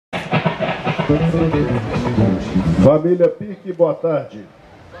Família Pique, boa tarde.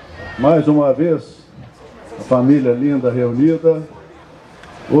 Mais uma vez, a família linda reunida.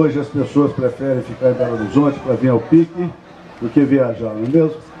 Hoje as pessoas preferem ficar em Belo Horizonte para vir ao Pique do que viajar, não é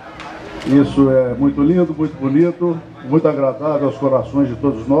mesmo? Isso é muito lindo, muito bonito, muito agradável aos corações de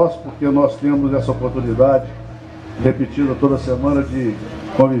todos nós, porque nós temos essa oportunidade repetida toda semana de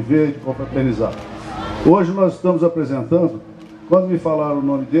conviver e de confraternizar. Hoje nós estamos apresentando, quando me falaram o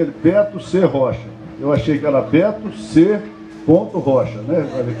nome dele, Beto Serrocha. Eu achei que era Beto C. Rocha, né?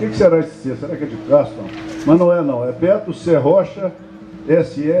 O que será esse C? Será que é de Castro? Mas não é não, é Beto Serrocha,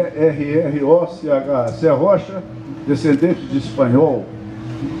 S-E-R-R-O-C-H. Serrocha, descendente de espanhol,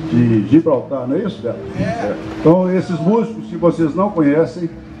 de Gibraltar, não é isso, Beto? É. Então, esses músicos que vocês não conhecem,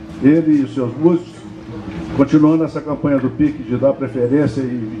 ele e os seus músicos, continuando essa campanha do Pique de dar preferência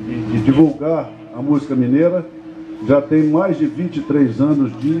e de divulgar a música mineira, já tem mais de 23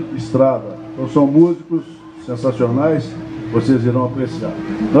 anos de estrada. Então, são músicos sensacionais, vocês irão apreciar.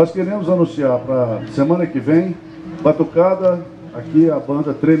 Nós queremos anunciar para semana que vem, batucada, aqui a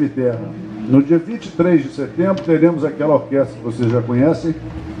banda Treme Terra. No dia 23 de setembro teremos aquela orquestra que vocês já conhecem,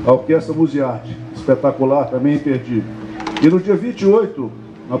 a Orquestra Musearte, espetacular, também imperdível. E no dia 28,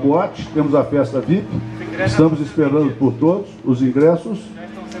 na boate, temos a festa VIP, estamos esperando por todos, os ingressos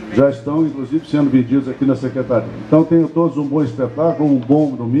já estão inclusive sendo vendidos aqui na Secretaria. Então tenham todos um bom espetáculo, um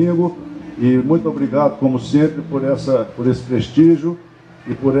bom domingo, e muito obrigado, como sempre, por esse prestígio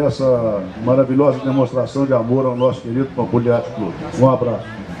e por essa maravilhosa demonstração de amor ao nosso querido Pampulhate Clube. Um abraço.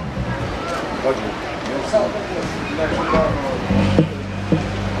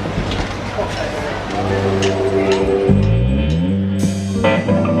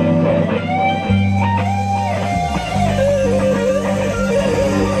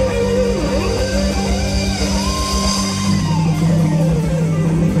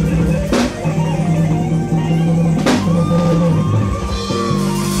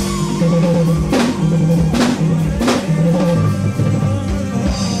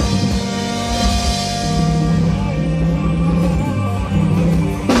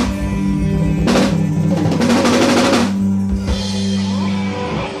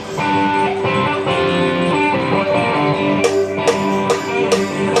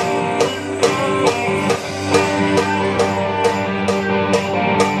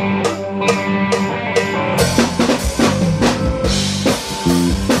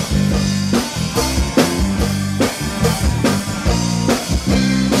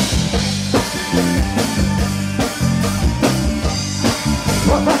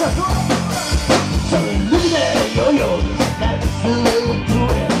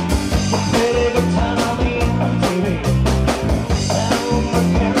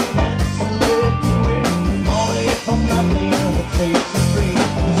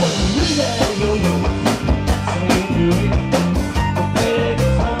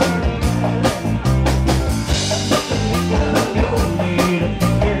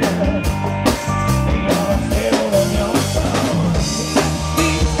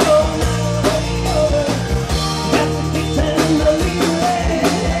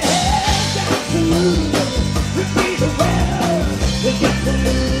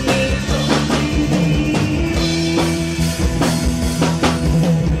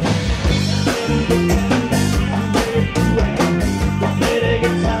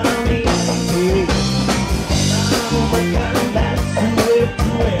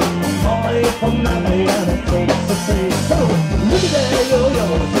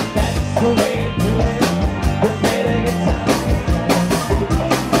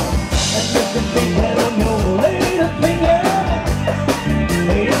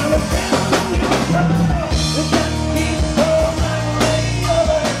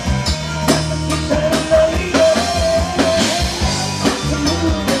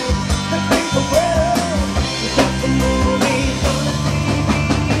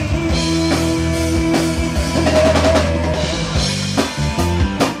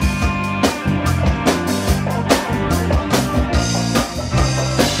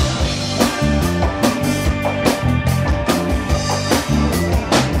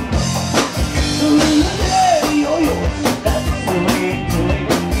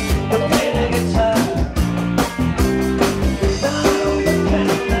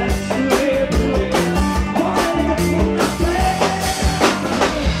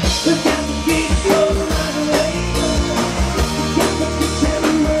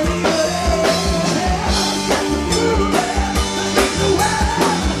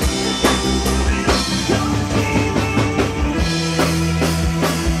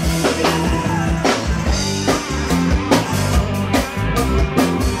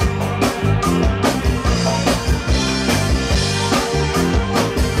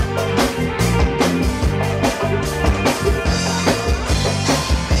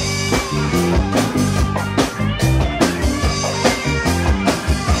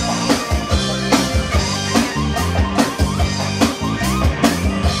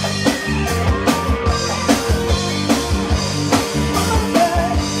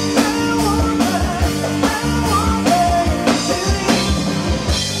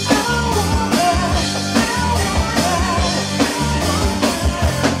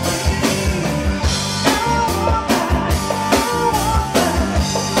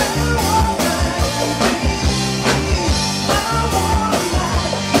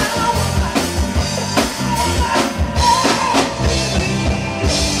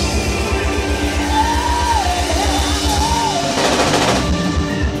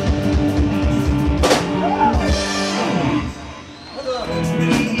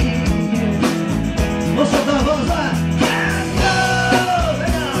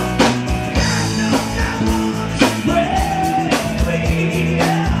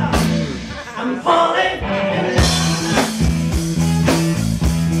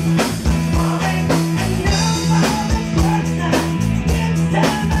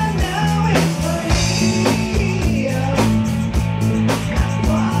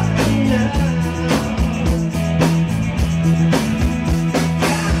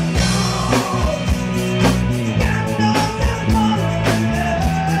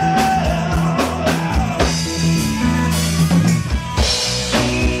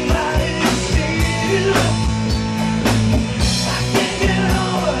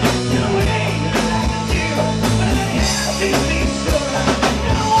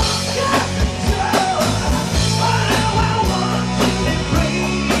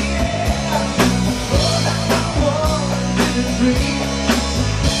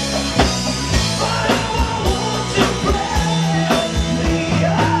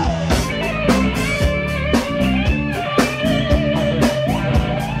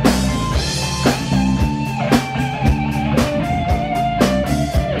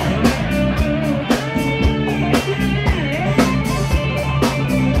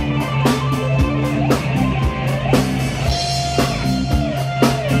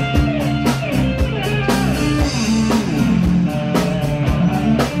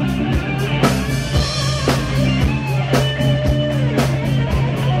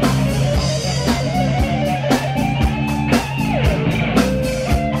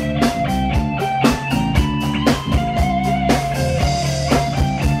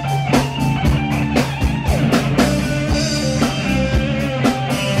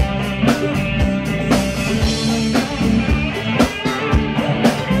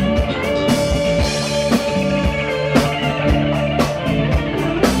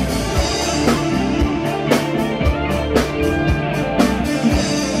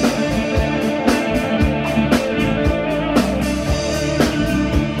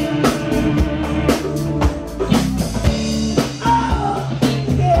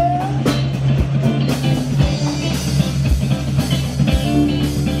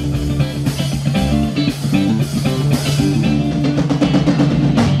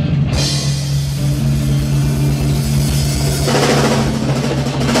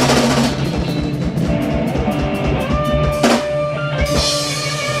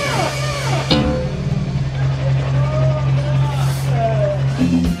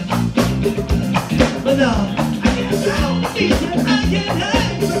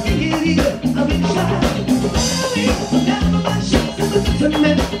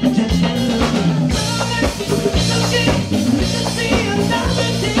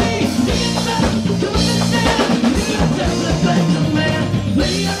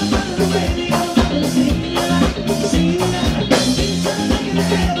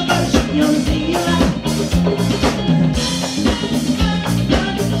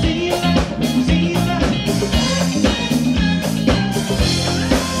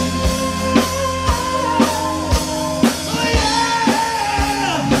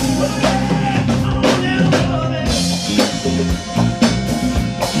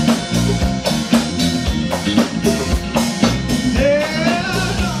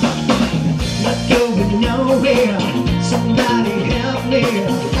 Somebody help me,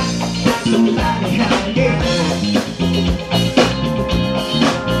 somebody help me.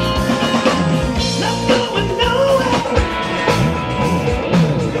 Not going nowhere.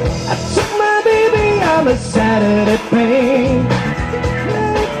 I took my baby on a Saturday pain.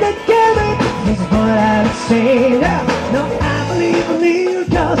 The carrot is what I'm saying. No, I believe in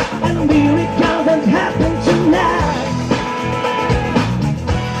miracles, and miracles that happen tonight.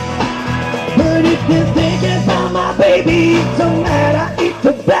 But if you're thinking about my baby, it don't matter if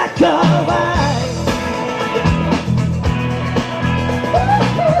the black or white.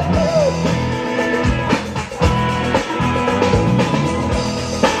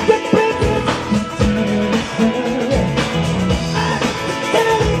 The bridges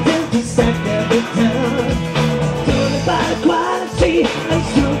turn to set every time. Turn by the quality and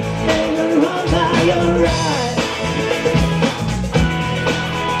shoot and run by your right.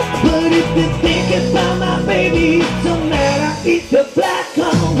 But if you're thinking about my baby, it don't matter if the black or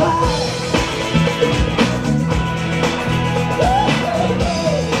white.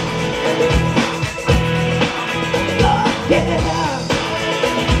 Oh yeah.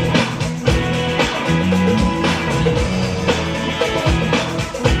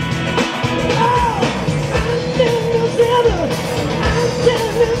 Oh, I'm still seven, I'm still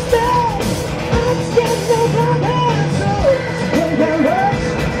bad, I'm still nobody, so when there rush,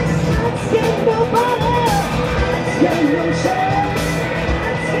 I'm still nobody, I'm still no shame,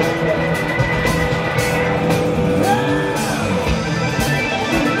 I'm still nobody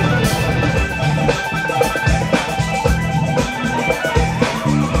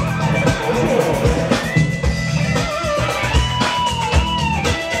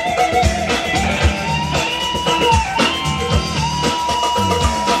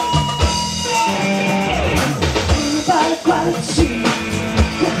quality,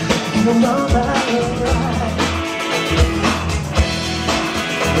 no nobody right.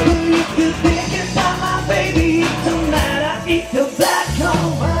 But if you're thinking about my baby, it don't matter if you're black or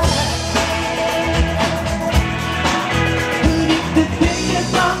white. But if you're thinking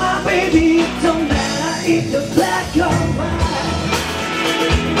about my baby, it don't matter if you're black or white.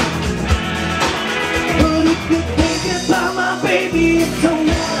 But if you're thinking about my baby, it don't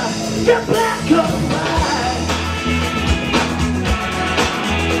matter if you're black.